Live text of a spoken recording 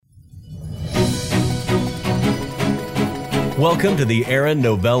Welcome to the Aaron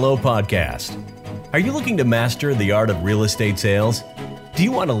Novello Podcast. Are you looking to master the art of real estate sales? Do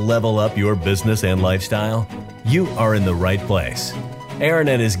you want to level up your business and lifestyle? You are in the right place. Aaron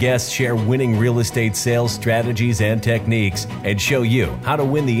and his guests share winning real estate sales strategies and techniques and show you how to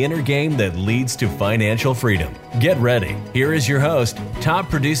win the inner game that leads to financial freedom. Get ready. Here is your host,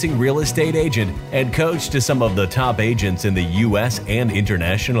 top producing real estate agent and coach to some of the top agents in the U.S. and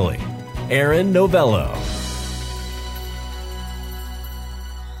internationally, Aaron Novello.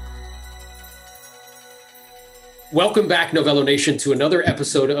 Welcome back, Novello Nation, to another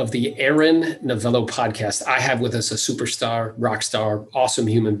episode of the Aaron Novello Podcast. I have with us a superstar, rock star, awesome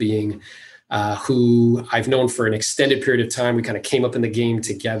human being who I've known for an extended period of time. We kind of came up in the game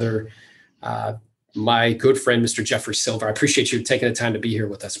together. My good friend, Mr. Jeff Silva. I appreciate you taking the time to be here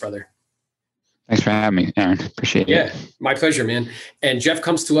with us, brother. Thanks for having me, Aaron. Appreciate it. Yeah, my pleasure, man. And Jeff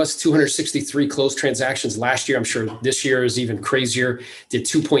comes to us, 263 closed transactions last year. I'm sure this year is even crazier. Did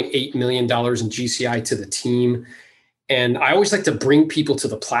 $2.8 million in GCI to the team. And I always like to bring people to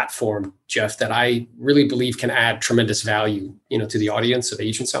the platform, Jeff, that I really believe can add tremendous value, to the audience of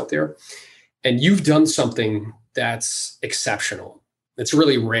agents out there. And you've done something that's exceptional. It's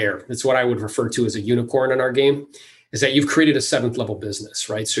really rare. It's what I would refer to as a unicorn in our game, is that you've created a seventh level business,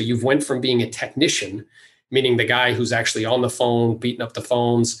 right? So you've went from being a technician, meaning the guy who's actually on the phone, beating up the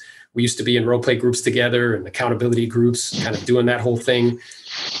phones. We used to be in role play groups together and accountability groups, kind of doing that whole thing,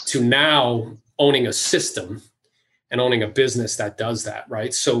 to now owning a system and owning a business that does that,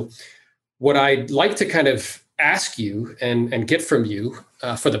 right? So what I'd like to kind of ask you and get from you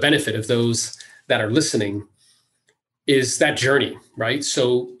for the benefit of those that are listening is that journey, right?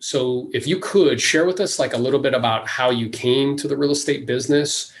 So if you could share with us like a little bit about how you came to the real estate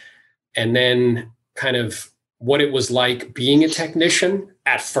business and then kind of what it was like being a technician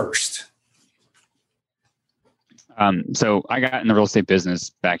at first. So I got in the real estate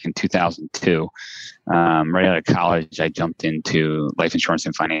business back in 2002. Right out of college, I jumped into life insurance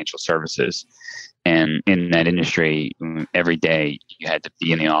and financial services. And in that industry, every day you had to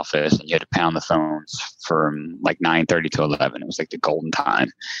be in the office and you had to pound the phones from like 9:30 to 11. It was like the golden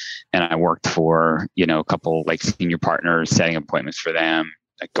time. And I worked for, a couple like senior partners, setting appointments for them.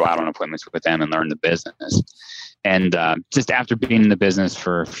 I'd go out on appointments with them and learn the business. And just after being in the business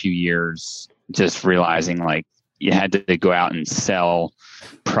for a few years, just realizing like you had to go out and sell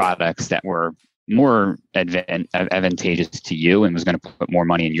products that were more advantageous to you and was going to put more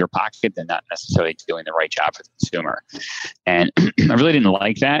money in your pocket than not necessarily doing the right job for the consumer. And I really didn't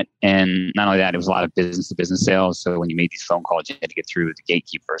like that. And not only that, it was a lot of business to business sales. So when you made these phone calls, you had to get through the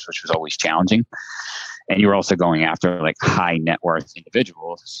gatekeepers, which was always challenging. And you were also going after like high net worth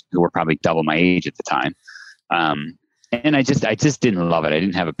individuals who were probably double my age at the time. And I just didn't love it. I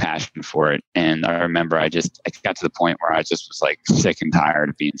didn't have a passion for it. And I remember I got to the point where I just was like sick and tired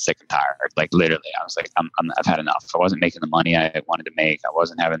of being sick and tired. Like literally, I was like, I've had enough. I wasn't making the money I wanted to make. I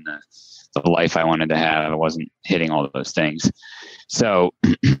wasn't having the life I wanted to have. I wasn't hitting all of those things. So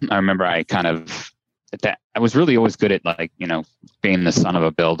I remember I was really always good at like, being the son of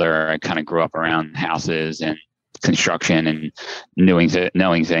a builder. I kind of grew up around houses and construction and knowing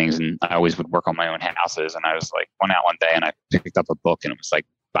things, and I always would work on my own houses. And I was like, went out one day and I picked up a book and it was like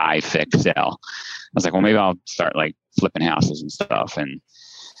buy, fix, sell. I was like, well, maybe I'll start like flipping houses and stuff. And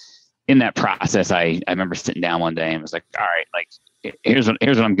in that process, I remember sitting down one day and was like, all right, like here's what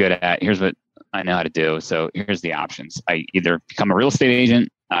I'm good at. Here's what I know how to do. So here's the options. I either become a real estate agent,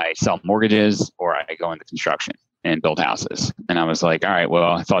 I sell mortgages, or I go into construction and build houses. And I was like, all right,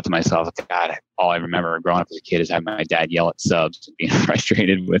 well, I thought to myself, God, all I remember growing up as a kid is having my dad yell at subs and being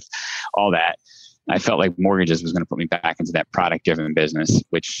frustrated with all that. I felt like mortgages was going to put me back into that product-driven business,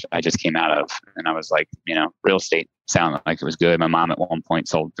 which I just came out of. And I was like, real estate sounded like it was good. My mom at one point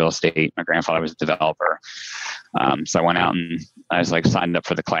sold real estate. My grandfather was a developer. So I went out and I was like signed up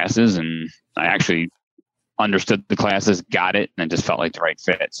for the classes, and I actually understood the classes, got it, and it just felt like the right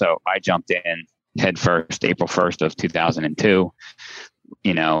fit. So I jumped in head first, April 1st of 2002.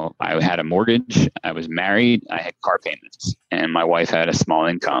 I had a mortgage, I was married, I had car payments, and my wife had a small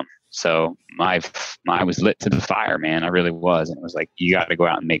income. So I was lit to the fire, man. I really was. And it was like, you got to go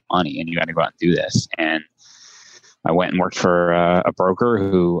out and make money, and you got to go out and do this. And I went and worked for a broker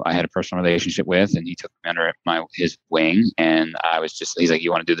who I had a personal relationship with, and he took me under his wing. And he's like, you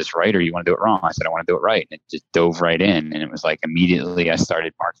want to do this right or you want to do it wrong? I said, I want to do it right. And it just dove right in. And it was like, immediately I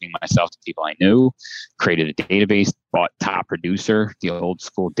started marketing myself to people I knew, created a database, bought Top Producer, the old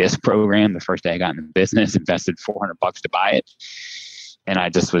school disc program. The first day I got in the business, invested $400 to buy it. And I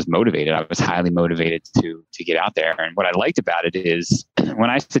just was motivated. I was highly motivated to get out there. And what I liked about it is when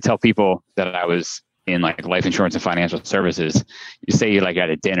I used to tell people that I was in like life insurance and financial services, you say you're like at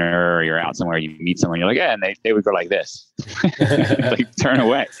a dinner or you're out somewhere, you meet someone, you're like, yeah, and they would go like this, like turn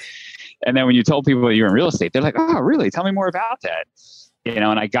away. And then when you told people you were in real estate, they're like, oh, really? Tell me more about that. And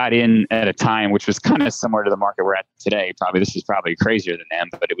I got in at a time which was kind of similar to the market we're at today. This is probably crazier than them,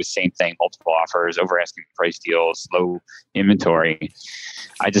 but it was same thing, multiple offers, over asking price deals, low inventory.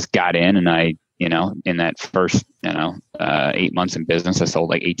 I just got in and in that first, 8 months in business, I sold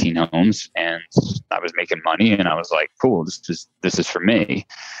like 18 homes and I was making money and I was like, cool, this is for me.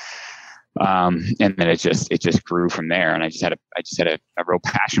 And then it just grew from there. And I just had a real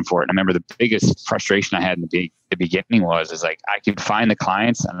passion for it. And I remember the biggest frustration I had in the beginning was like, I could find the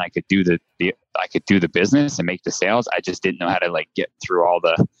clients and I could do the business and make the sales. I just didn't know how to like get through all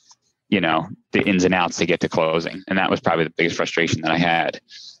the ins and outs to get to closing. And that was probably the biggest frustration that I had.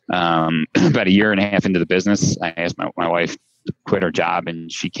 About a year and a half into the business, I asked my wife to quit her job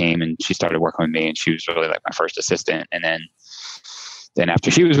and she came and she started working with me and she was really like my first assistant. And then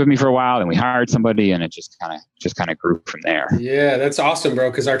after she was with me for a while, then we hired somebody and it just kind of grew from there. Yeah, that's awesome, bro.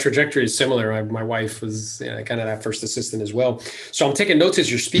 Cause our trajectory is similar. My wife was kind of that first assistant as well. So I'm taking notes as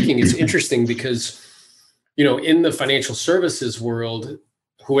you're speaking. It's interesting because, in the financial services world,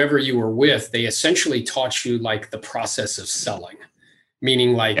 whoever you were with, they essentially taught you like the process of selling.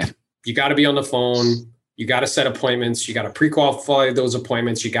 Meaning you got to be on the phone, you got to set appointments, you got to pre-qualify those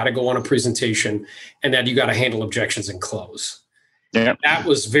appointments, you got to go on a presentation, and then you got to handle objections and close. Yeah.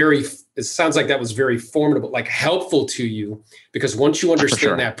 It sounds like that was very formidable, like helpful to you, because once you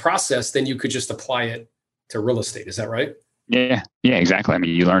understand that process, then you could just apply it to real estate. Is that right? Yeah, exactly. I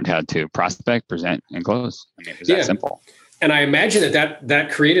mean, you learned how to prospect, present, and close. I mean, it was that simple. And I imagine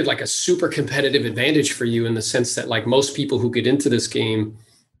that created like a super competitive advantage for you in the sense that like most people who get into this game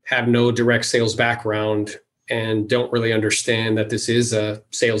have no direct sales background and don't really understand that this is a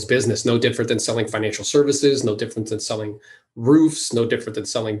sales business, no different than selling financial services, no different than selling roofs, no different than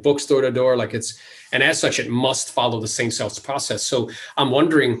selling books door to door. And as such, it must follow the same sales process. So I'm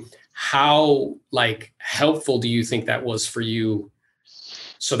wondering how helpful do you think that was for you?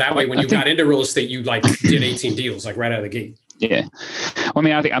 So that way, when you got into real estate, you did 18 deals right out of the gate. Yeah. Well, I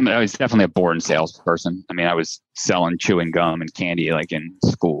mean, I was definitely a born salesperson. I mean, I was selling chewing gum and candy in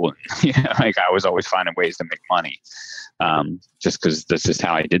school. I was always finding ways to make money, just because that's just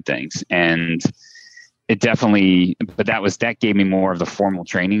how I did things. And it definitely, but that gave me more of the formal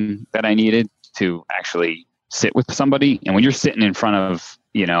training that I needed to actually sit with somebody. And when you're sitting in front of,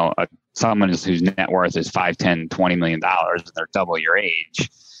 someone whose net worth is $5, $10, $20 million and they're double your age,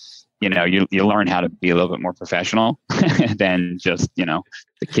 you learn how to be a little bit more professional than just,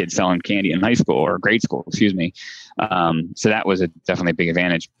 the kid selling candy in high school or grade school, excuse me. So that was definitely a big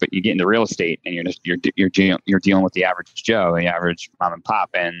advantage. But you get into real estate and you're dealing with the average Joe, the average mom and pop,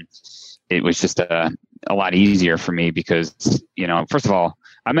 and it was just a lot easier for me because, first of all,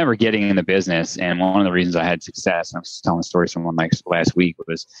 I remember getting in the business, and one of the reasons I had success, and I was telling a story to someone last week,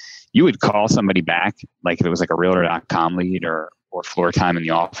 was you would call somebody back, like if it was like a realtor.com lead or floor time in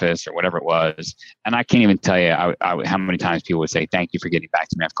the office or whatever it was. And I can't even tell you how many times people would say, thank you for getting back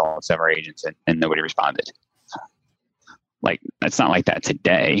to me. I've called several agents and nobody responded. It's not like that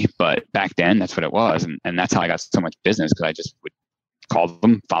today, but back then that's what it was. And that's how I got so much business, because I just would call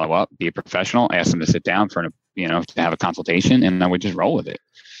them, follow up, be a professional, ask them to sit down to have a consultation, and I would just roll with it.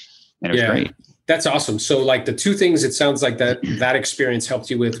 And it was great. That's awesome. So the two things it sounds like that experience helped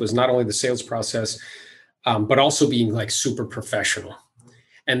you with was not only the sales process, but also being super professional.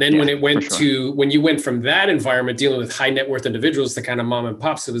 And then when you went from that environment dealing with high net worth individuals to kind of mom and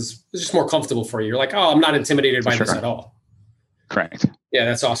pops, it was just more comfortable for you. You're like, oh, I'm not intimidated by this at all. Correct. Yeah,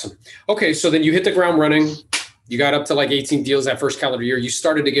 that's awesome. Okay. So then you hit the ground running. You got up to 18 deals that first calendar year. You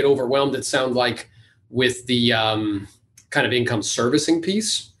started to get overwhelmed, it sounded like, with the kind of income servicing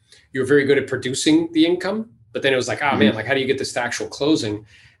piece. You were very good at producing the income, but then it was like, oh man, how do you get this to actual closing?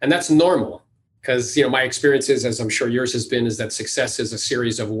 And that's normal. Because, my experience is, as I'm sure yours has been, is that success is a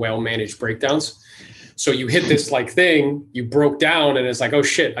series of well-managed breakdowns. So you hit this thing, you broke down, and it's like, oh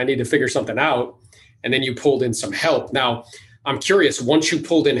shit, I need to figure something out. And then you pulled in some help. Now, I'm curious, once you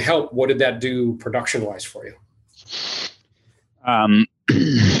pulled in help, what did that do production-wise for you?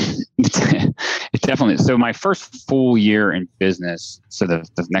 It definitely, so my first full year in business, so the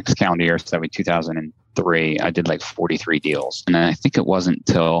next calendar year, so that would be 2003, I did 43 deals. And I think it wasn't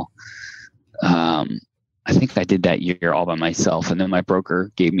until, I think I did that year all by myself. And then my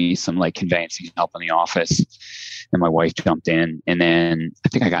broker gave me some conveyancing help in the office, and my wife jumped in. And then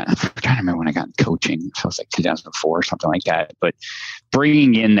I'm trying to remember when I got coaching. So it was 2004 or something like that. But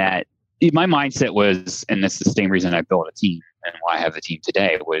bringing in that, my mindset was, and this is the same reason I built a team, and why I have the team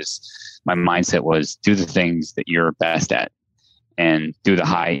today was my mindset was do the things that you're best at and do the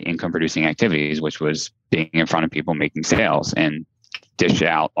high income producing activities, which was being in front of people, making sales, and dish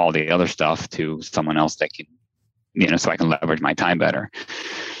out all the other stuff to someone else that can, so I can leverage my time better.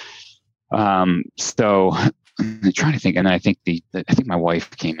 So I'm trying to think, and then I think my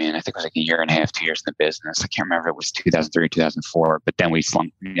wife came in. I think it was like a year and a half, 2 years in the business. I can't remember if it was 2003 or 2004. But then we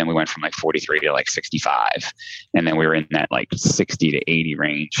went from like 43 to like 65, and then we were in that like 60 to 80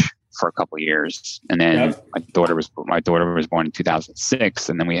 range for a couple of years. And then my daughter was born in 2006,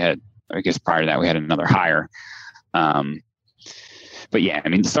 and then we had, I guess prior to that, we had another hire. But yeah, I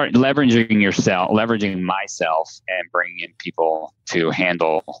mean, start leveraging myself and bringing in people to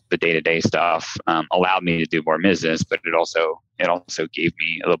handle the day-to-day stuff allowed me to do more business, but it also gave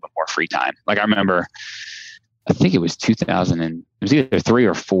me a little bit more free time. Like I remember, I think it was 2000 and it was either 3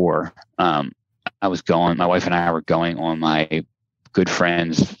 or 4. My wife and I were going on my good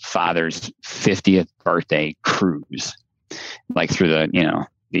friend's father's 50th birthday cruise, like through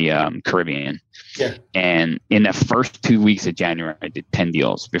the Caribbean. Yeah. And in the first 2 weeks of January, I did 10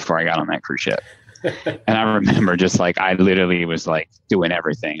 deals before I got on that cruise ship. And I remember just like, I literally was like doing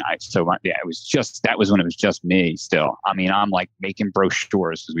everything. That was when it was just me still. I mean, I'm like making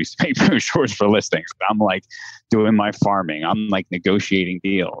brochures because we used to make brochures for listings. I'm like doing my farming. I'm like negotiating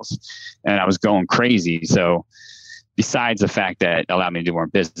deals, and I was going crazy. So besides the fact that it allowed me to do more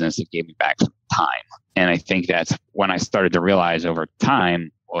business, it gave me back some time. And I think that's when I started to realize over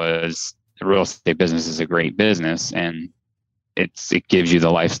time was the real estate business is a great business, and it gives you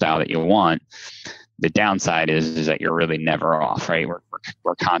the lifestyle that you want. The downside is that you're really never off, right?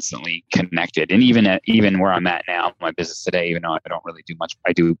 We're constantly connected. And even where I'm at now, my business today, even though I don't really do much,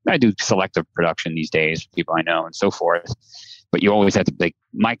 I do selective production these days, people I know and so forth. But you always have to, like,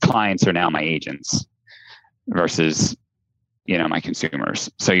 my clients are now my agents versus my consumers.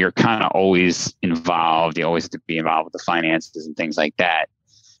 So you're kind of always involved. You always have to be involved with the finances and things like that.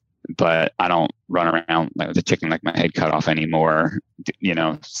 But I don't run around like with a chicken like my head cut off anymore,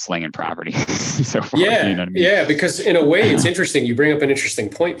 slinging property. So forth, yeah. You know what I mean? Yeah. Because in a way it's interesting. You bring up an interesting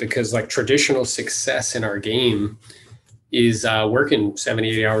point, because like traditional success in our game is working 70,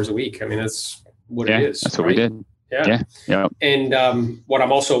 80 hours a week. I mean, that's what it is. That's what we did. Yeah. And what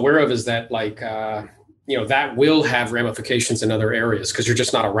I'm also aware of is that like, that will have ramifications in other areas because you're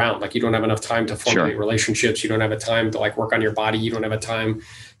just not around. Like you don't have enough time to formulate relationships. You don't have a time to like work on your body. You don't have a time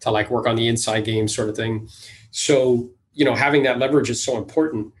to like work on the inside game sort of thing. So, having that leverage is so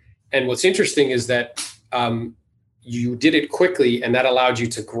important. And what's interesting is that you did it quickly, and that allowed you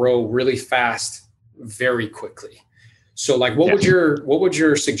to grow really fast, very quickly. So like, what would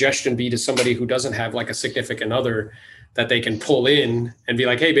your suggestion be to somebody who doesn't have like a significant other that they can pull in and be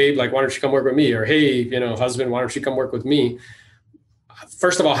like, hey, babe, like, why don't you come work with me? Or, hey, husband, why don't you come work with me?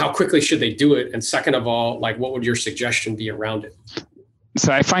 First of all, how quickly should they do it? And second of all, like, what would your suggestion be around it?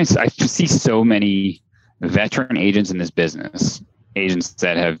 So I see so many veteran agents in this business, agents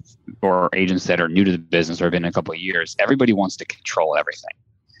that are new to the business or have been in a couple of years. Everybody wants to control everything.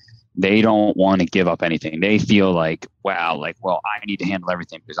 They don't want to give up anything. They feel like, wow, like, well, I need to handle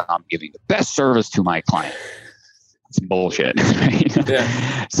everything because I'm giving the best service to my client. It's bullshit. Right?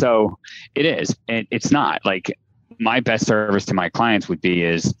 Yeah. So it is. And it's not. Like, my best service to my clients would be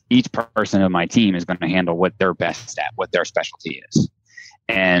is each person of my team is going to handle what they're best at, what their specialty is.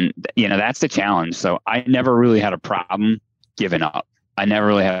 And, that's the challenge. So I never really had a problem giving up. I never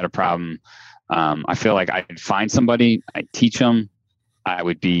really had a problem. I feel like I'd find somebody, I'd teach them.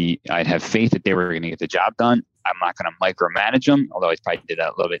 I'd have faith that they were going to get the job done. I'm not going to micromanage them, although I probably did that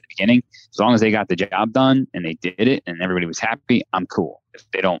a little bit at the beginning. As long as they got the job done and they did it and everybody was happy, I'm cool. If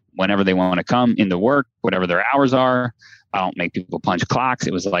they don't, whenever they want to come into work, whatever their hours are, I don't make people punch clocks.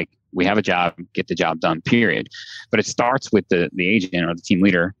 It was like, we have a job, get the job done, period. But it starts with the agent or the team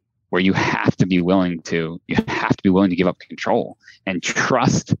leader, where you have to be willing to give up control and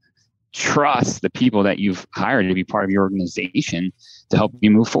trust the people that you've hired to be part of your organization to help you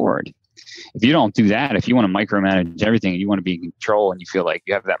move forward. If you don't do that, if you want to micromanage everything and you want to be in control and you feel like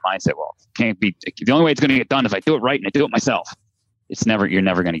you have that mindset, well, can't be, the only way it's going to get done is if I do it right and I do it myself. You're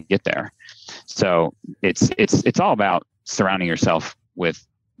never going to get there. So it's all about surrounding yourself with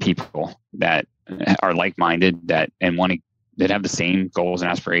people that are like-minded, that have the same goals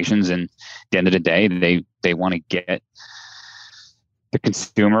and aspirations. And at the end of the day, they want to get the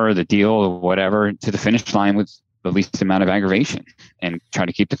consumer, the deal, or whatever, to the finish line with the least amount of aggravation and try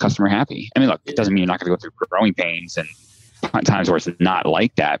to keep the customer happy. I mean, look, it doesn't mean you're not going to go through growing pains and times where it's not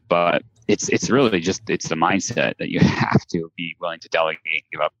like that, but it's really just, it's the mindset that you have to be willing to delegate,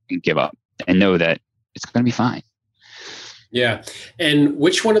 give up and know that it's going to be fine. Yeah. And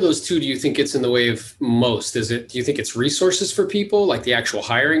which one of those two do you think gets in the way of most? Do you think it's resources for people, like the actual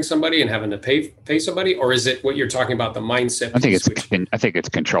hiring somebody and having to pay somebody? Or is it what you're talking about, the mindset? I think it's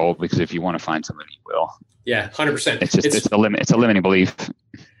control, because if you want to find somebody, you will. Yeah, 100%. It's a limiting belief.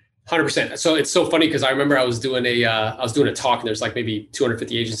 100%. So it's so funny because I remember I was doing a talk, and there's like maybe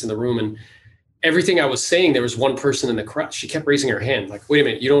 250 agents in the room, and everything I was saying, there was one person in the crowd. She kept raising her hand, like, "Wait a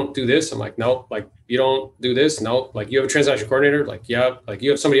minute, you don't do this?" I'm like, "No." Like, "You don't do this?" "No." Like, "You have a transaction coordinator?" Like, "Yeah." Like, "You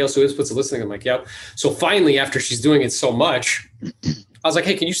have somebody else who is puts the listening?" I'm like, "Yeah." So finally, after she's doing it so much, I was like,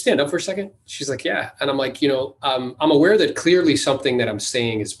 "Hey, can you stand up for a second?" She's like, "Yeah." And I'm like, I'm aware that clearly something that I'm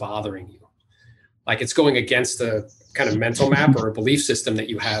saying is bothering you. Like, it's going against a kind of mental map or a belief system that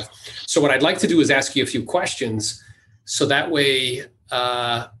you have. So what I'd like to do is ask you a few questions, so that way,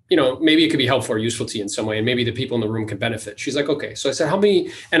 maybe it could be helpful or useful to you in some way, and maybe the people in the room can benefit. She's like, "Okay." So I said, "How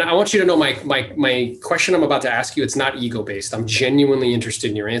many?" And I want you to know my question I'm about to ask you, it's not ego based. I'm genuinely interested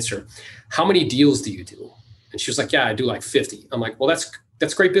in your answer. How many deals do you do? And she was like, "Yeah, I do like 50. I'm like, "Well,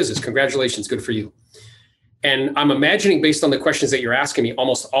 that's great business. Congratulations. Good for you." And I'm imagining, based on the questions that you're asking me,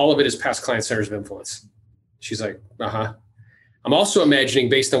 almost all of it is past client centers of influence. She's like, "Uh-huh." I'm also imagining,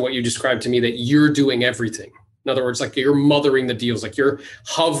 based on what you described to me, that you're doing everything. In other words, like you're mothering the deals, like you're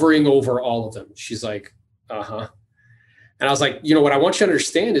hovering over all of them. She's like, "Uh-huh." And I was like, what I want you to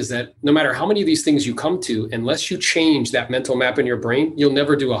understand is that no matter how many of these things you come to, unless you change that mental map in your brain, you'll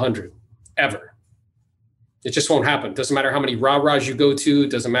never do 100, ever. It just won't happen. Doesn't matter how many rah-rahs you go to.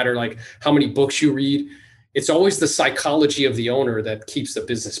 Doesn't matter like how many books you read. It's always the psychology of the owner that keeps the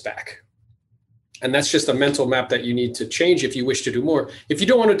business back. And that's just a mental map that you need to change if you wish to do more. If you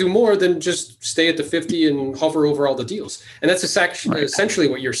don't want to do more, then just stay at the 50 and hover over all the deals. And that's essentially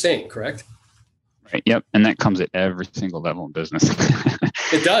what you're saying, correct? Right. Yep. And that comes at every single level in business.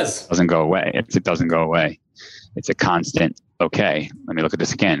 It does. It doesn't go away. It doesn't go away. It's a constant, okay, let me look at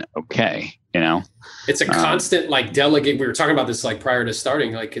this again. Okay. It's a constant like delegate. We were talking about this like prior to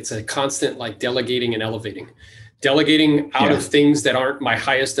starting, like it's a constant like delegating and elevating. Delegating out of things that aren't my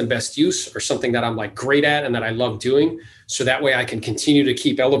highest and best use, or something that I'm like great at and that I love doing. So that way I can continue to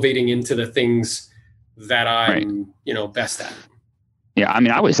keep elevating into the things that I'm, best at. Yeah. I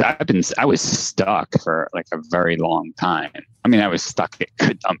mean, I was stuck for like a very long time. I mean, I was stuck at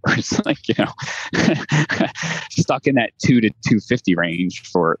good numbers, stuck in that 2 to 250 range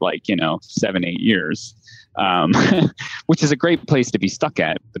for 7-8 years, which is a great place to be stuck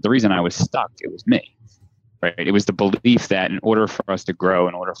at. But the reason I was stuck, it was me. Right. It was the belief that in order for us to grow,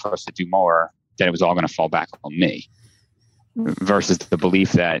 in order for us to do more, that it was all going to fall back on me, versus the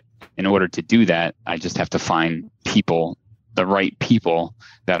belief that in order to do that, I just have to find the right people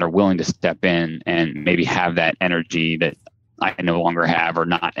that are willing to step in and maybe have that energy that I no longer have or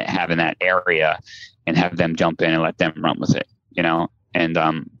not have in that area, and have them jump in and let them run with it, and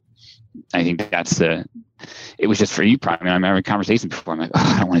I think it was just for you, probably. I mean, I'm having a conversation before. I'm like,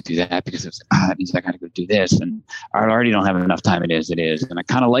 I don't want to do that because it's that means I got to go do this, and I already don't have enough time. It is, and I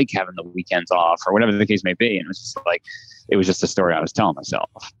kind of like having the weekends off or whatever the case may be. And it was just a story I was telling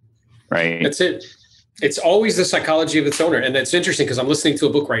myself. Right. That's it. It's always the psychology of its owner, and that's interesting because I'm listening to a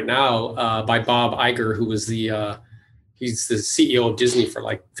book right now by Bob Iger, who was he's the CEO of Disney for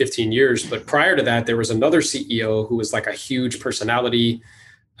like 15 years. But prior to that, there was another CEO who was like a huge personality.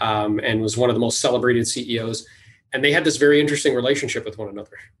 And was one of the most celebrated CEOs. And they had this very interesting relationship with one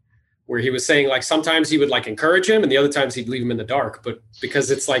another, where he was saying like sometimes he would like encourage him and the other times he'd leave him in the dark. But because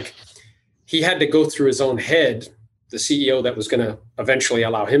it's like he had to go through his own head, the CEO that was going to eventually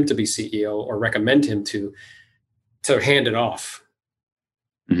allow him to be CEO or recommend him to hand it off.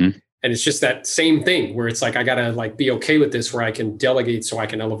 Mm-hmm. And it's just that same thing where it's like, I got to like be okay with this, where I can delegate so I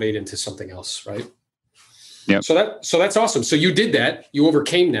can elevate into something else. Right. Yep. So that's awesome. So you did that, you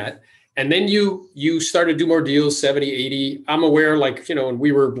overcame that. And then you started to do more deals, 70, 80. I'm aware, like, when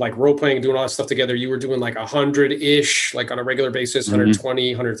we were like role playing and doing all that stuff together, you were doing like 100-ish, like on a regular basis, 120,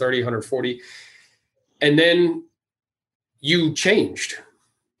 130, 140. And then you changed.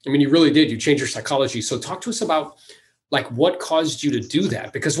 I mean, you really did. You changed your psychology. So talk to us about like what caused you to do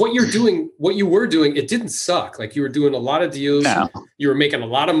that, because what you were doing, it didn't suck. Like you were doing a lot of deals, you were making a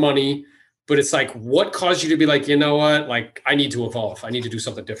lot of money. But it's like, what caused you to be like, you know what, like I need to evolve. I need to do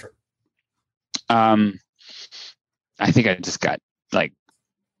something different. I think I just got like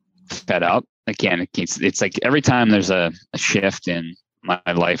fed up. Again, it's like every time there's a shift in my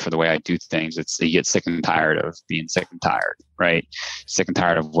life or the way I do things, you get sick and tired of being sick and tired, right? Sick and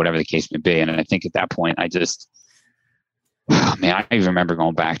tired of whatever the case may be. And I think at that point, I even remember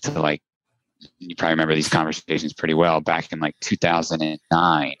going back to like, you probably remember these conversations pretty well, back in like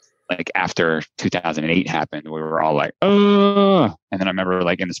 2009. like after 2008 happened, we were all like, oh, and then I remember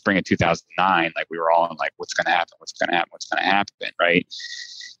like in the spring of 2009, like we were all in like, what's going to happen? What's going to happen? What's going to happen? Right.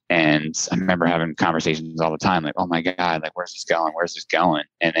 And I remember having conversations all the time, like, oh my God, like, where's this going? Where's this going?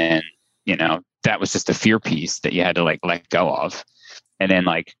 And then, you know, that was just a fear piece that you had to like let go of. And then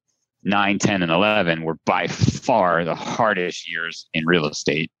like 9, 10, and 11 were by far the hardest years in real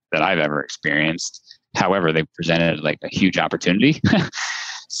estate that I've ever experienced. However, they presented like a huge opportunity.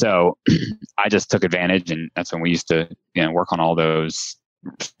 So I just took advantage, and that's when we used to, you know, work on all those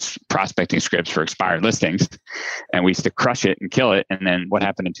prospecting scripts for expired listings, and we used to crush it and kill it. And then what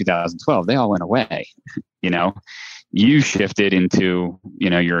happened in 2012? They all went away. You know, you shifted into, you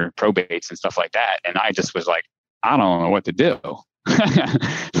know, your probates and stuff like that, and I just was like, I don't know what to do.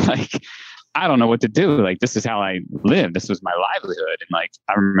 Like, I don't know what to do. Like, this is how I live. This was my livelihood. And like,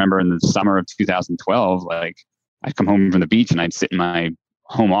 I remember in the summer of 2012, like I'd come home from the beach and I'd sit in my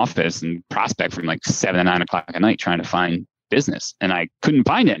home office and prospect from like 7 to 9 o'clock at night trying to find business. And I couldn't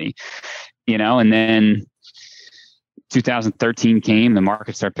find any, you know, and then 2013 came, the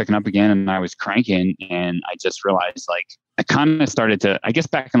market started picking up again, and I was cranking, and I just realized like, I kind of started to, I guess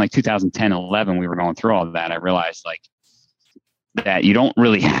back in like 2010, 11, we were going through all of that. I realized like that you don't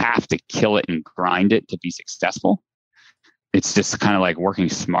really have to kill it and grind it to be successful. It's just kind of like working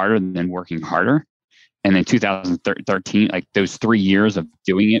smarter than working harder. And then 2013, like those 3 years of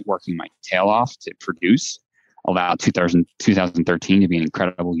doing it, working my tail off to produce, allowed 2013 to be an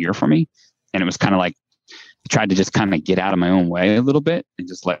incredible year for me. And it was kind of like, I tried to just kind of get out of my own way a little bit and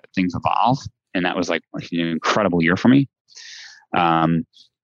just let things evolve. And that was like an incredible year for me.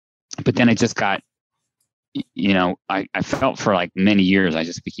 But then it just got, you know, I felt for like many years, I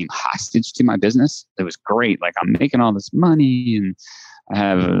just became hostage to my business. It was great. Like, I'm making all this money and I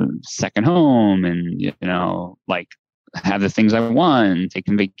have a second home and, you know, like have the things I want,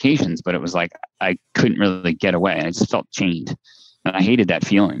 taking vacations, but it was like, I couldn't really get away. I just felt chained, and I hated that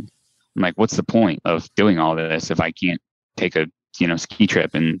feeling. I'm like, what's the point of doing all this if I can't take a, you know, ski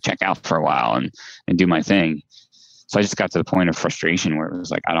trip and check out for a while and do my thing? So I just got to the point of frustration where it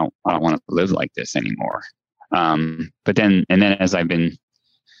was like, I don't want to live like this anymore. But then as I've been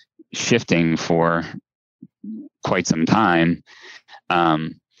shifting for quite some time,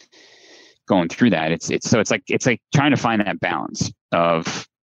 going through that, it's like trying to find that balance of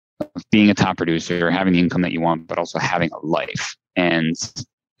being a top producer, having the income that you want, but also having a life. And,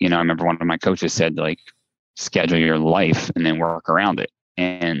 you know, I remember one of my coaches said, like, schedule your life and then work around it.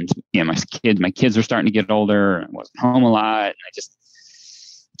 And, you know, my kids were starting to get older. I wasn't home a lot. And it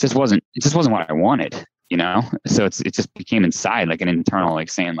just wasn't what I wanted, you know? So it just became inside, like an internal, like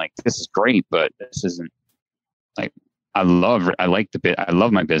saying like, this is great, but this isn't like, I love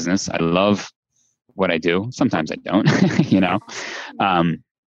my business. I love what I do. Sometimes I don't, you know?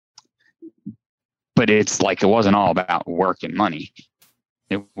 But it's like, it wasn't all about work and money.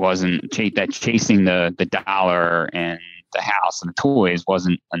 It wasn't chasing the dollar and the house and the toys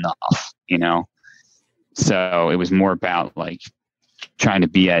wasn't enough, you know? So it was more about like trying to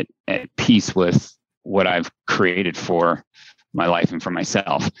be at peace with what I've created for my life and for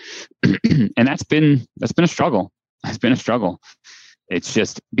myself. And that's been a struggle. It's been a struggle. It's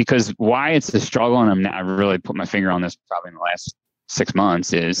just because why it's a struggle, and I really put my finger on this probably in the last 6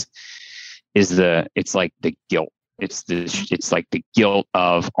 months it's like the guilt. It's like the guilt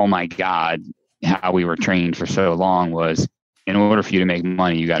of, oh my God, how we were trained for so long was, in order for you to make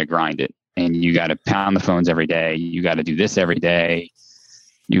money, you got to grind it, and you got to pound the phones every day. You got to do this every day.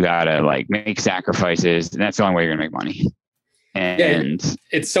 You got to like make sacrifices, and that's the only way you're gonna make money. And yeah,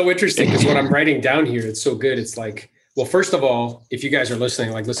 it's so interesting because what I'm writing down here, it's so good. It's like, well, first of all, if you guys are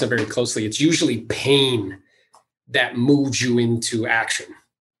listening, like listen very closely. It's usually pain that moves you into action.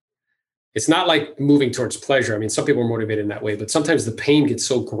 It's not like moving towards pleasure. I mean, some people are motivated in that way, but sometimes the pain gets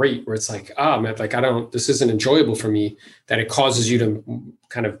so great where it's like, man, like this isn't enjoyable for me, that it causes you to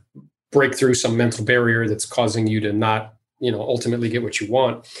kind of break through some mental barrier that's causing you to not, you know, ultimately get what you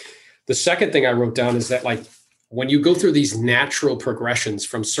want. The second thing I wrote down is that like, when you go through these natural progressions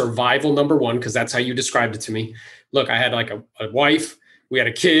from survival, number one, because that's how you described it to me. Look, I had like a wife, we had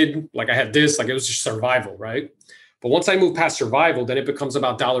a kid, like I had this, like it was just survival, right? But once I move past survival, then it becomes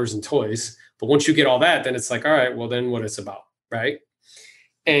about dollars and toys. But once you get all that, then it's like, all right, well, then what it's about, right?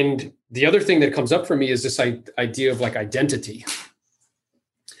 And the other thing that comes up for me is this idea of like identity,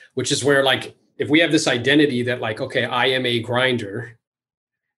 which is where like, if we have this identity that like, okay, I am a grinder,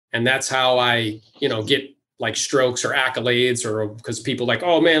 and that's how I, you know, get like strokes or accolades, or because people like,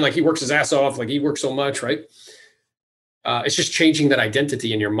 oh man, like he works his ass off, like he works so much, right? It's just changing that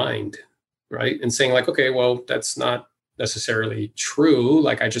identity in your mind, right? And saying like, okay, well, that's not necessarily true.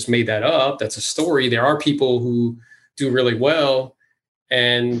 Like I just made that up. That's a story. There are people who do really well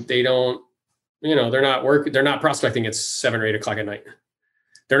and they don't, they're not prospecting at 7 or 8 o'clock at night.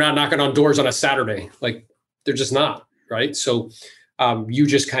 They're not knocking on doors on a Saturday. Like they're just not, right? So you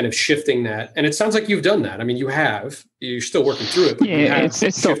just kind of shifting that. And it sounds like you've done that. I mean, you're still working through it. But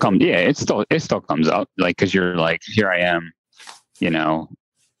it still comes up. Like, cause you're like, here I am,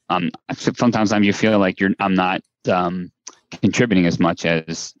 sometimes you feel like I'm not contributing as much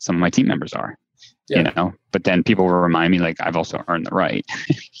as some of my team members are, but then people will remind me like I've also earned the right,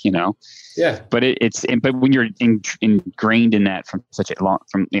 Yeah. But but when you're ingrained in that from such a long,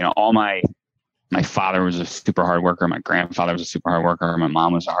 all my father was a super hard worker. My grandfather was a super hard worker. My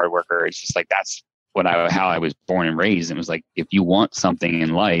mom was a hard worker. It's just like, that's how I was born and raised. It was like, if you want something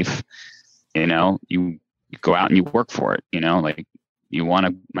in life, you go out and you work for it, like you want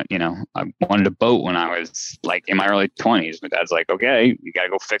to, I wanted a boat when I was like in my early 20s. My dad's like, okay, you got to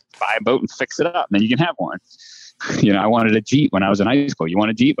go buy a boat and fix it up. And then you can have one. I wanted a Jeep when I was in high school. You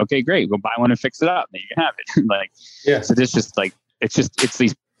want a Jeep? Okay, great. Go buy one and fix it up. Then you can have it. Like, yeah. So this just like, it's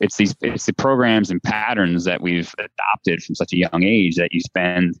the programs and patterns that we've adopted from such a young age that you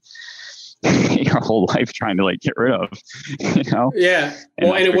spend your whole life trying to like get rid of, Yeah.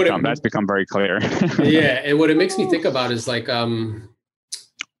 And that's become very clear. Yeah. And what it makes me think about is like,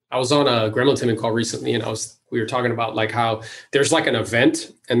 I was on a Gremlin Timon call recently and we were talking about like how there's like an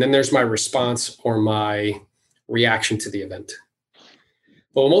event and then there's my response or my reaction to the event.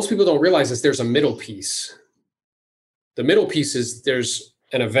 But what most people don't realize is there's a middle piece. The middle piece is there's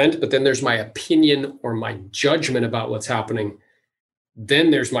an event, but then there's my opinion or my judgment about what's happening.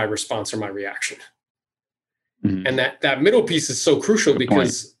 Then there's my response or my reaction. Mm-hmm. And that middle piece is so crucial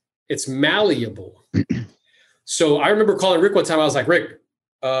because it's malleable. So I remember calling Rick one time. I was like, Rick,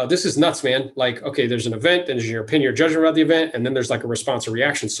 this is nuts, man. Like, okay, there's an event, then there's your opinion or judgment about the event, and then there's like a response or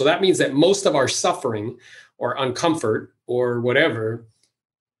reaction. So that means that most of our suffering or uncomfort or whatever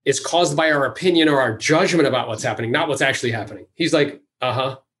is caused by our opinion or our judgment about what's happening, not what's actually happening. He's like,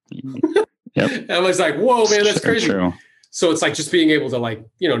 uh-huh. Yep. And I was like, whoa, man, that's crazy. True. So it's like just being able to like,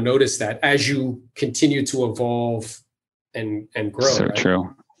 notice that as you continue to evolve and grow. So right?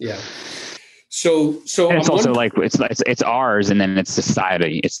 True. Yeah. So and it's also like it's ours, and then it's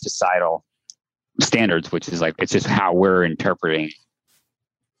societal standards, which is like it's just how we're interpreting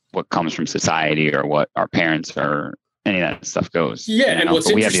what comes from society or what our parents or any of that stuff goes. Yeah, and what's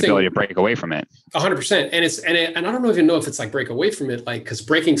interesting, we have the ability to break away from it. 100%, and I don't even know if it's like break away from it, like because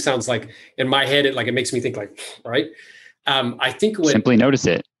breaking sounds like in my head it makes me think like right. I think simply notice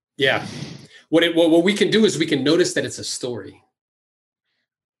it. Yeah, what we can do is we can notice that it's a story.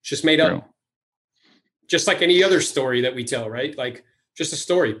 It's just made up. Just like any other story that we tell, right? Like just a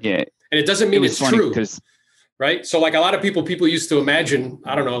story. Yeah. And it doesn't mean it's true. Right. So like a lot of people used to imagine,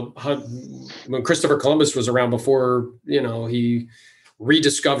 I don't know, when Christopher Columbus was around before, he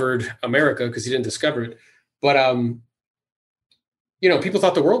rediscovered America because he didn't discover it. But, people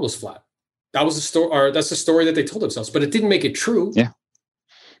thought the world was flat. That was a story, or that's the story that they told themselves, but it didn't make it true. Yeah.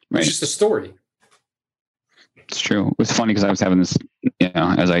 Right. It's just a story. It's true. It was funny because I was having this,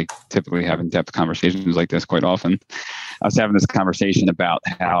 as I typically have in-depth conversations like this quite often, I was having this conversation about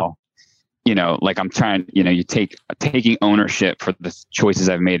how, like I'm trying, taking ownership for the choices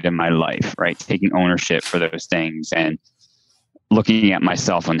I've made in my life, right? Taking ownership for those things and looking at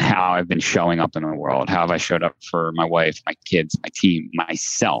myself and how I've been showing up in the world. How have I showed up for my wife, my kids, my team,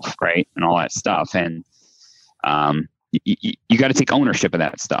 myself, right? And all that stuff. And you got to take ownership of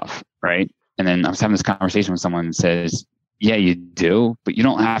that stuff, right? And then I was having this conversation with someone that says, yeah, you do, but you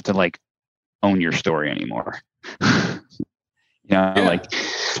don't have to like own your story anymore. Like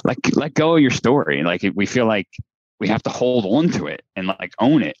let go of your story. Like we feel like we have to hold on to it and like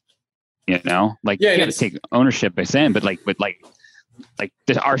own it, you got to take ownership by saying, but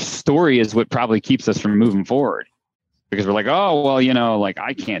our story is what probably keeps us from moving forward because we're like, oh, well, like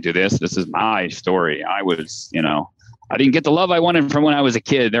I can't do this. This is my story. I was, I didn't get the love I wanted from when I was a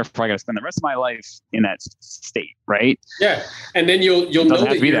kid. Therefore, I got to spend the rest of my life in that state, right? Yeah, and then you'll know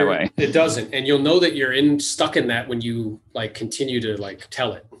that be that way. It doesn't, and you'll know that you're stuck in that when you like continue to like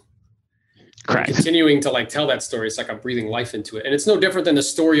tell it. Correct. And continuing to like tell that story, it's like I'm breathing life into it, and it's no different than the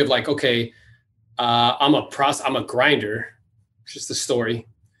story of like, okay, I'm a grinder, just the story,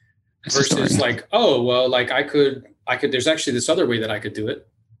 versus like, oh well, like I could. There's actually this other way that I could do it,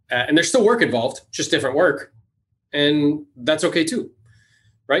 and there's still work involved, just different work. And that's okay too.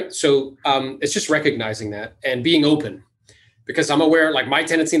 Right. So it's just recognizing that and being open because I'm aware like my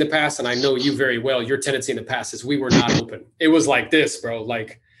tendency in the past, and I know you very well, your tendency in the past is we were not open. It was like this, bro.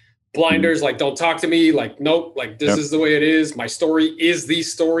 Like blinders, like, don't talk to me. Like, nope, like this is the way it is. My story is the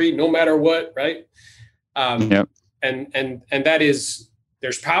story no matter what. Right. And that is,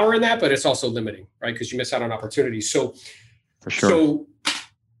 there's power in that, but it's also limiting, right? Because you miss out on opportunities. So for sure. So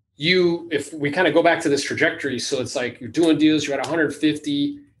if we kind of go back to this trajectory, so it's like you're doing deals, you're at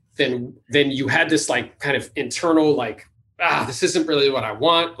 150, then you had this like kind of internal, like, this isn't really what I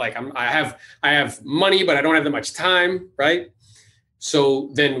want. Like I have money, but I don't have that much time. Right.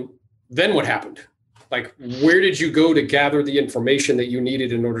 So then what happened? Like, where did you go to gather the information that you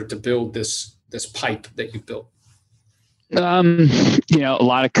needed in order to build this pipe that you built? A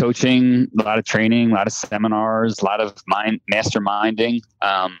lot of coaching, a lot of training, a lot of seminars, a lot of masterminding.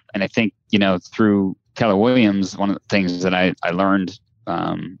 And I think, through Keller Williams, one of the things that I learned,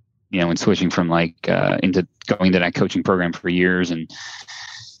 in switching from into going to that coaching program for years and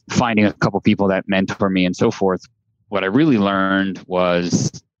finding a couple people that mentor me and so forth, what I really learned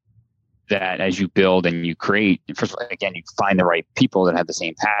was that as you build and you create, first of all, again, you find the right people that have the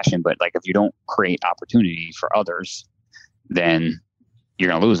same passion, but like if you don't create opportunity for others, then you're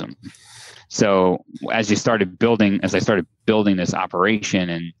going to lose them. So as I started building this operation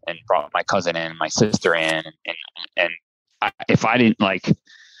and brought my cousin in, my sister in, and if I didn't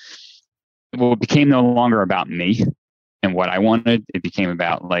it became no longer about me and what I wanted. It became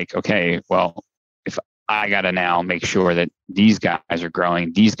about like, okay, well, if I got to now make sure that these guys are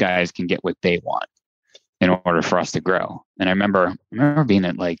growing, these guys can get what they want in order for us to grow. And I remember being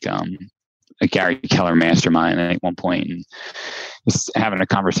at a Gary Keller mastermind at one point and just having a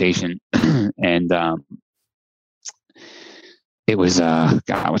conversation and it was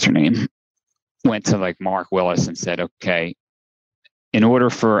what's her name, went to Mark Willis and said, okay, in order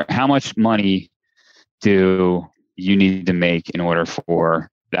for how much money do you need to make in order for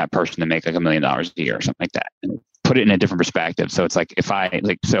that person to make $1 million a year or something like that, and put it in a different perspective. So it's like, if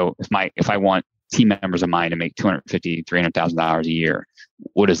I want team members of mine to make $250,000, $300,000 a year,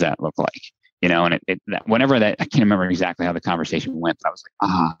 what does that look like? And I can't remember exactly how the conversation went, but I was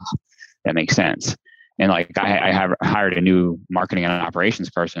like, that makes sense. And I have hired a new marketing and operations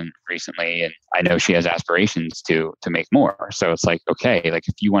person recently, and I know she has aspirations to make more. So it's like, okay, if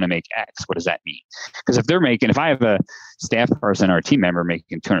you want to make X, what does that mean? Because if I have a staff person or a team member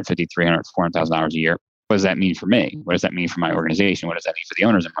making $250,000, $300,000, $400,000 a year, what does that mean for me? What does that mean for my organization? What does that mean for the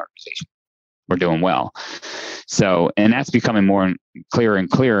owners in my organization? We're doing well. So, and that's becoming more clearer and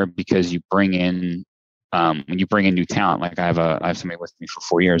clearer because you bring in, when you bring in new talent, like I have somebody with me for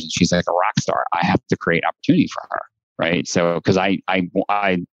 4 years and she's like a rock star. I have to create opportunity for her. Right. So, because I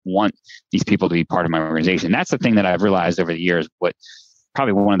want these people to be part of my organization. That's the thing that I've realized over the years,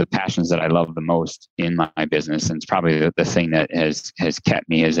 probably one of the passions that I love the most in my business. And it's probably the thing that has kept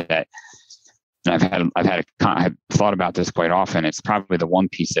me is that, and I've thought about this quite often. It's probably the one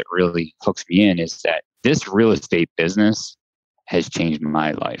piece that really hooks me in is that this real estate business has changed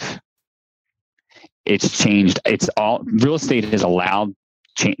my life. Real estate has allowed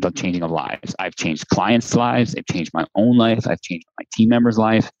the changing of lives. I've changed clients' lives. I've changed my own life. I've changed my team members'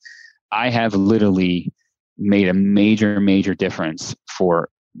 life. I have literally made a major, major difference for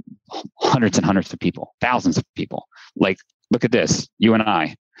hundreds and hundreds of people, thousands of people. Look at this, you and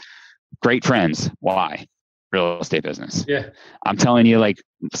I, great friends. Why? Real estate business. Yeah. I'm telling you,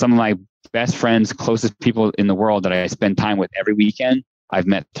 some of my best friends, closest people in the world that I spend time with every weekend, I've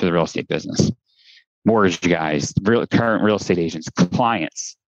met through the real estate business. Mortgage guys, current real estate agents,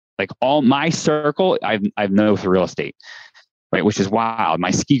 clients, all my circle, I've known through real estate, right? Which is wild. My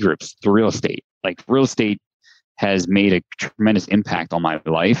ski groups through real estate, real estate has made a tremendous impact on my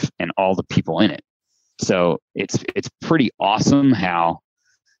life and all the people in it. So it's pretty awesome how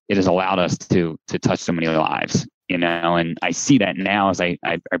it has allowed us to touch so many lives, and I see that now as I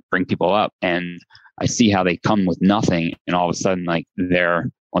bring people up and I see how they come with nothing and all of a sudden they're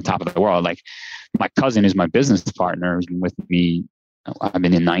on top of the world. My cousin is my business partner, who's been with me. I've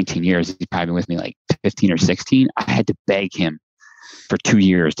been in 19 years. He's probably been with me 15 or 16. I had to beg him for 2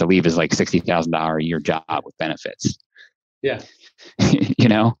 years to leave his $60,000 a year job with benefits. Yeah.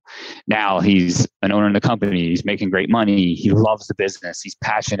 Now he's an owner in the company. He's making great money. He loves the business. He's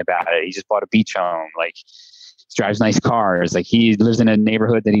passionate about it. He just bought a beach home. Drives nice cars. He lives in a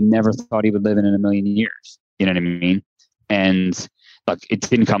neighborhood that he never thought he would live in a million years. You know what I mean? And look, it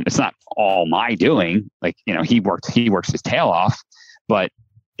didn't come. It's not all my doing. He works his tail off, but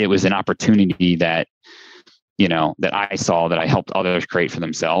it was an opportunity that that I saw, that I helped others create for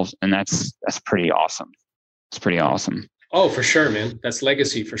themselves, and that's pretty awesome. It's pretty awesome. Oh, for sure, man. That's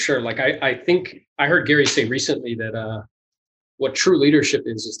legacy for sure. I think I heard Gary say recently that what true leadership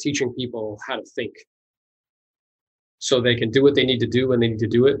is teaching people how to think. so they can do what they need to do when they need to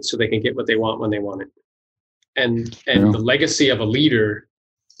do it, so they can get what they want when they want it. And the legacy of a leader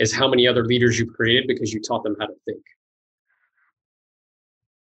is how many other leaders you've created because you taught them how to think.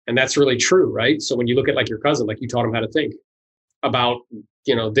 And that's really true, right? So when you look at like your cousin, like you taught him how to think about,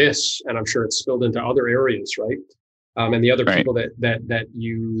 this, and I'm sure it's spilled into other areas, right? And the other people that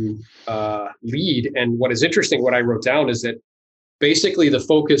you lead. And what is interesting, what I wrote down is that basically the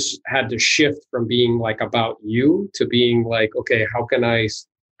focus had to shift from being like about you to being like, okay, how can I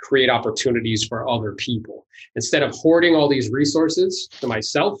create opportunities for other people? Instead of hoarding all these resources to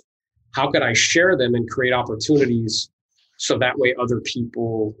myself, how could I share them and create opportunities so that way other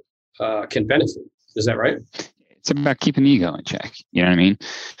people can benefit? Is that right? It's about keeping the ego in check. You know what I mean?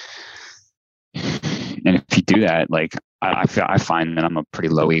 And if you do that, like I find that I'm a pretty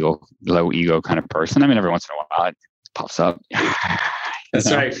low ego kind of person. I mean, every once in a while it pops up.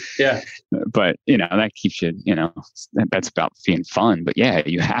 That's right. Yeah. But that keeps you, that's about being fun. But yeah,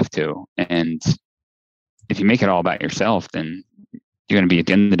 you have to. And if you make it all about yourself, then you're going to be, at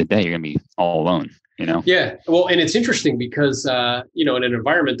the end of the day, you're going to be all alone, Yeah. Well, and it's interesting because, in an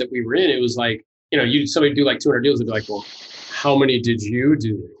environment that we were in, it was like, somebody do like 200 deals and be like, well, how many did you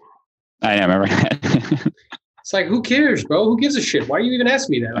do? I remember that. It's like, who cares, bro? Who gives a shit? Why are you even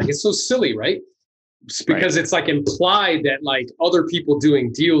asking me that? Like, it's so silly, right? It's because it's like implied that like other people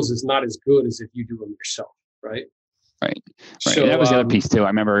doing deals is not as good as if you do them yourself, right? Right. So, and that was the other piece too. I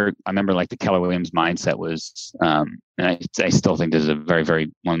remember like the Keller Williams mindset was, and I still think this is a very,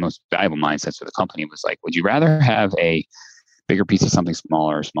 very one of the most valuable mindsets for the company, was like, would you rather have a bigger piece of something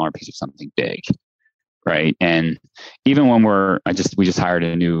smaller or a smaller piece of something big? Right. And even when we just hired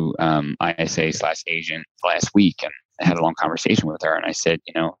a new ISA/agent last week, and I had a long conversation with her, and I said,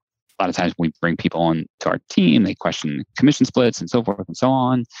 a lot of times when we bring people on to our team, they question commission splits and so forth and so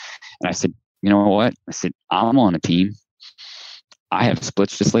on. And I said, you know what? I said, I'm on a team. I have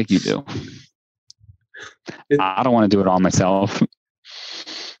splits just like you do. I don't want to do it all myself.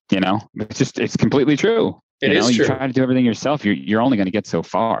 It's completely true. You try to do everything yourself, you're only going to get so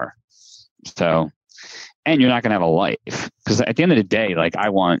far. So, and you're not going to have a life, because at the end of the day, like I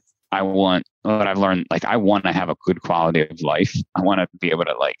want what I've learned, like I want to have a good quality of life. I want to be able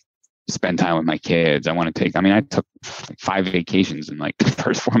to like spend time with my kids. I took like 5 vacations in like the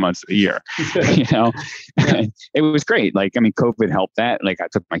first 4 months of the year, It was great. Like, COVID helped that. Like I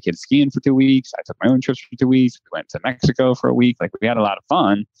took my kids skiing for 2 weeks. I took my own trips for 2 weeks. We went to Mexico for a week. Like we had a lot of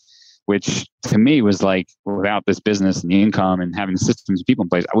fun, which to me was like, without this business and the income and having the systems and people in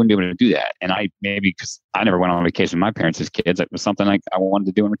place, I wouldn't be able to do that. And because I never went on vacation with my parents as kids, it was something like I wanted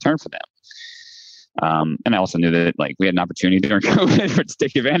to do in return for them. And I also knew that like we had an opportunity during COVID to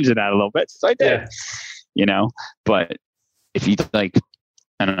take advantage of that a little bit. So I did, but if you like,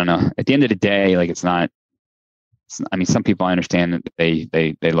 I don't know, at the end of the day, like some people, I understand that they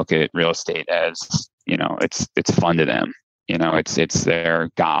look at real estate as, it's fun to them. It's their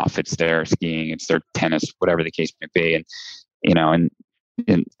golf, it's their skiing, it's their tennis, whatever the case may be. And,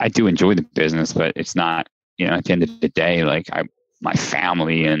 and I do enjoy the business, but it's not, at the end of the day, like my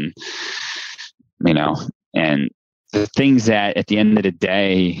family and, and the things that at the end of the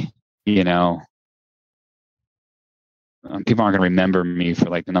day, people aren't going to remember me for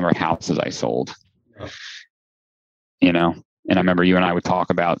like the number of houses I sold, and I remember you and I would talk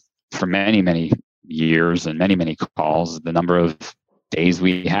about for many, many years and many, many calls, the number of days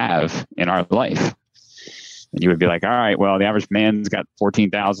we have in our life. And you would be like, all right, well, the average man's got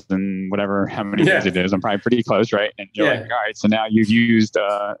 14,000, whatever, how many days it is. I'm probably pretty close, right? And you're like, all right, so now you've used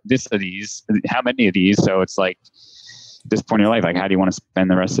this of these, how many of these? So it's like, at this point in your life, like, how do you want to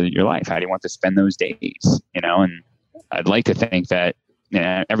spend the rest of your life? How do you want to spend those days? And I'd like to think that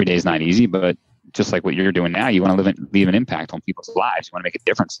every day is not easy, but just like what you're doing now, you want to leave an impact on people's lives. You want to make a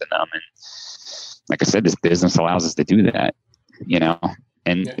difference in them. And like I said, this business allows us to do that,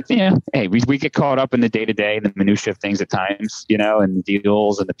 And hey, we get caught up in the day-to-day, the minutia of things at times, and the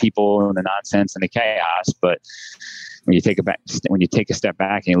deals and the people and the nonsense and the chaos. But when you take a step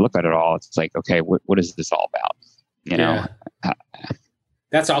back and you look at it all, it's like, okay, what is this all about?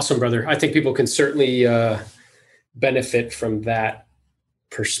 That's awesome, brother. I think people can certainly benefit from that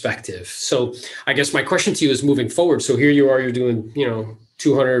perspective. So I guess my question to you is, moving forward. So here you are, you're doing,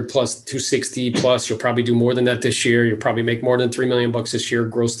 200 plus 260 plus, you'll probably do more than that this year. You'll probably make more than $3 million this year,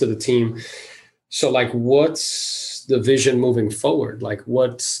 gross to the team. So like, what's the vision moving forward? Like,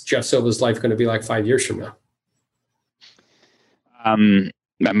 what's Jeff Silva's life going to be like 5 years from now?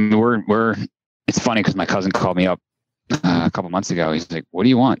 It's funny because my cousin called me up a couple months ago. He's like, what do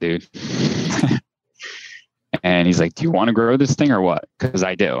you want, dude? And he's like, do you want to grow this thing or what? Because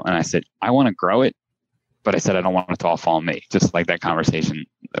I do. And I said, I want to grow it But I said, I don't want it to all fall on me. Just like that conversation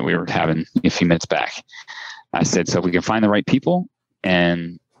that we were having a few minutes back. I said, so if we can find the right people,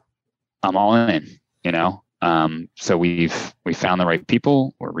 and I'm all in, so we found the right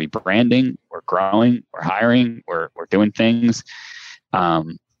people. We're rebranding, we're growing, we're hiring, we're doing things.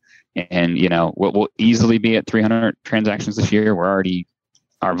 And we'll easily be at 300 transactions this year.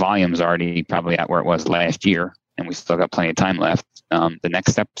 Our volume's already probably at where it was last year, and we still got plenty of time left. The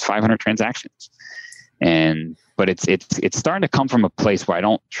next step is 500 transactions. But it's starting to come from a place where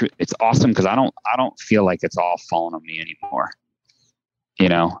it's awesome, because I don't feel like it's all falling on me anymore.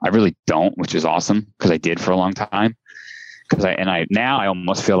 I really don't, which is awesome, because I did for a long time. Now I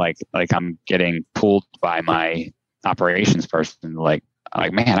almost feel like I'm getting pulled by my operations person, like,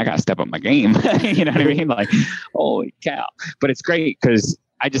 man, I got to step up my game. You know what I mean? Like, holy cow. But it's great, because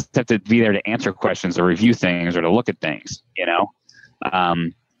I just have to be there to answer questions or review things or to look at things,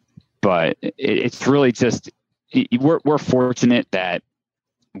 but it's really just, we're fortunate that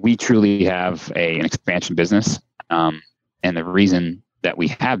we truly have an expansion business. And the reason that we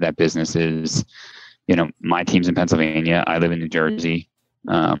have that business is, my team's in Pennsylvania. I live in New Jersey.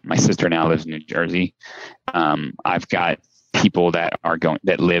 My sister now lives in New Jersey. I've got people that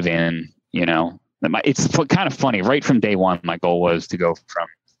live in, it's kind of funny. Right from day one, my goal was to go from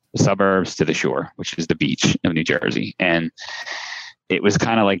the suburbs to the shore, which is the beach of New Jersey. And it was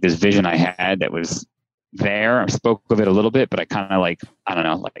kind of like this vision I had that was there. I spoke of it a little bit, but I kind of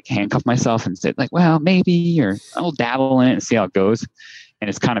handcuffed myself and said, like, well, maybe, or I'll dabble in it and see how it goes. And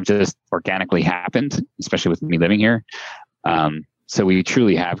it's kind of just organically happened, especially with me living here. So we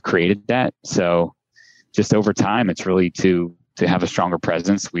truly have created that. So just over time, it's really to have a stronger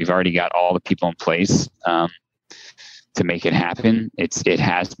presence. We've already got all the people in place to make it happen. It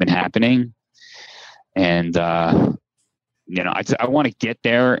has been happening. And, I want to get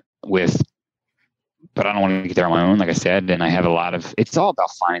there but I don't want to get there on my own, like I said. And I have it's all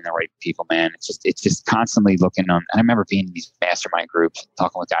about finding the right people, man. It's just constantly looking on. I remember being in these mastermind groups,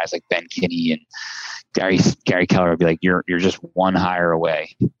 talking with guys like Ben Kinney and Gary Keller would be like, you're just one hire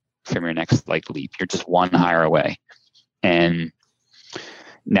away from your next leap. You're just one hire away. And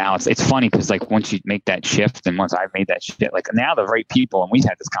now it's funny, because once you make that shift, and once I've made that shift, now the right people, and we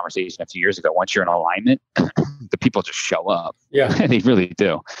had this conversation a few years ago, once you're in alignment, the people just show up. Yeah. They really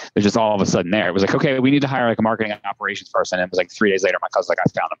do. They're just all of a sudden there. It was like, okay, we need to hire a marketing and operations person. And it was 3 days later, my cousin's like, I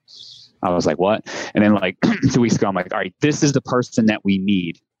found him. I was like, what? And then 2 weeks ago, I'm like, all right, this is the person that we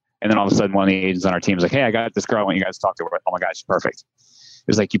need. And then all of a sudden, one of the agents on our team is like, hey, I got this girl. I want you guys to talk to her. Oh my God, she's perfect. It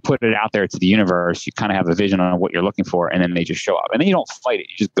was like you put it out there to the universe. You kind of have a vision on what you're looking for, and then they just show up. And then you don't fight it.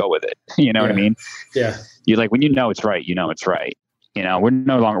 You just go with it. You know what I mean? Yeah. You're when it's right, it's right. We're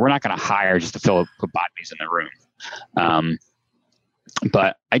not going to hire just to put bodies in the room.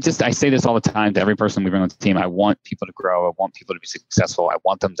 But I say this all the time to every person we bring on the team. I want people to grow. I want people to be successful. I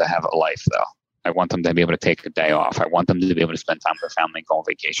want them to have a life, though. I want them to be able to take a day off. I want them to be able to spend time with their family and go on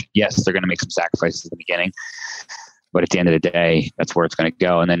vacation. Yes, they're going to make some sacrifices at the beginning, but at the end of the day, that's where it's going to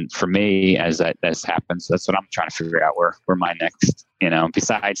go. And then for me, as this happens, that's what I'm trying to figure out where my next,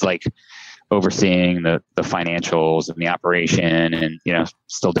 besides overseeing the financials and the operation, and,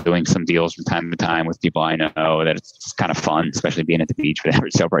 still doing some deals from time to time with people I know, that it's just kind of fun, especially being at the beach where the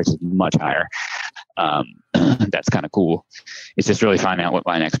average sale price is much higher. That's kind of cool. It's just really finding out what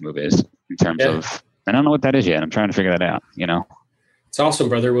my next move is in terms of, I don't know what that is yet. I'm trying to figure that out, It's awesome,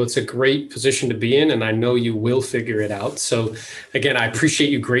 brother. Well, it's a great position to be in, and I know you will figure it out. So again, I appreciate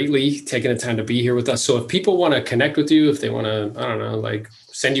you greatly taking the time to be here with us. So if people want to connect with you, if they want to,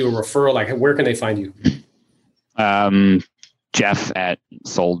 send you a referral, where can they find you? Jeff at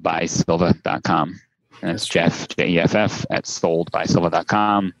soldbysilva.com. That's Jeff, Jeff at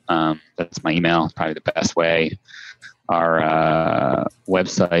soldbysilva.com. That's my email, probably the best way. Our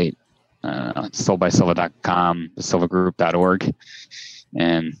website, soldbysilva.com, thesilvagroup.org,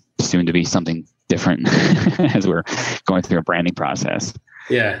 and soon to be something different as we're going through a branding process.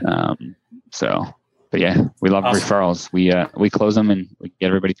 Yeah. But yeah, we love referrals. We close them and we get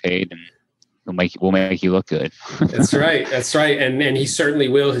everybody paid, and we'll make you look good. That's right. That's right. And he certainly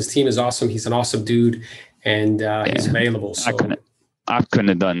will. His team is awesome. He's an awesome dude, and he's available. So I couldn't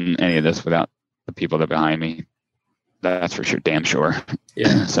have done any of this without the people that are behind me. That's for sure. Damn sure.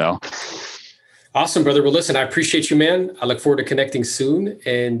 Yeah. So awesome, brother. Well, listen, I appreciate you, man. I look forward to connecting soon,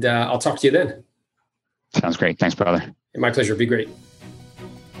 and I'll talk to you then. Sounds great. Thanks, brother. My pleasure. Be great.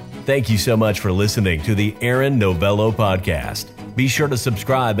 Thank you so much for listening to the Aaron Novello podcast. Be sure to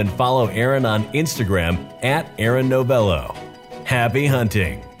subscribe and follow Aaron on Instagram at Aaron Novello. Happy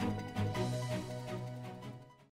hunting.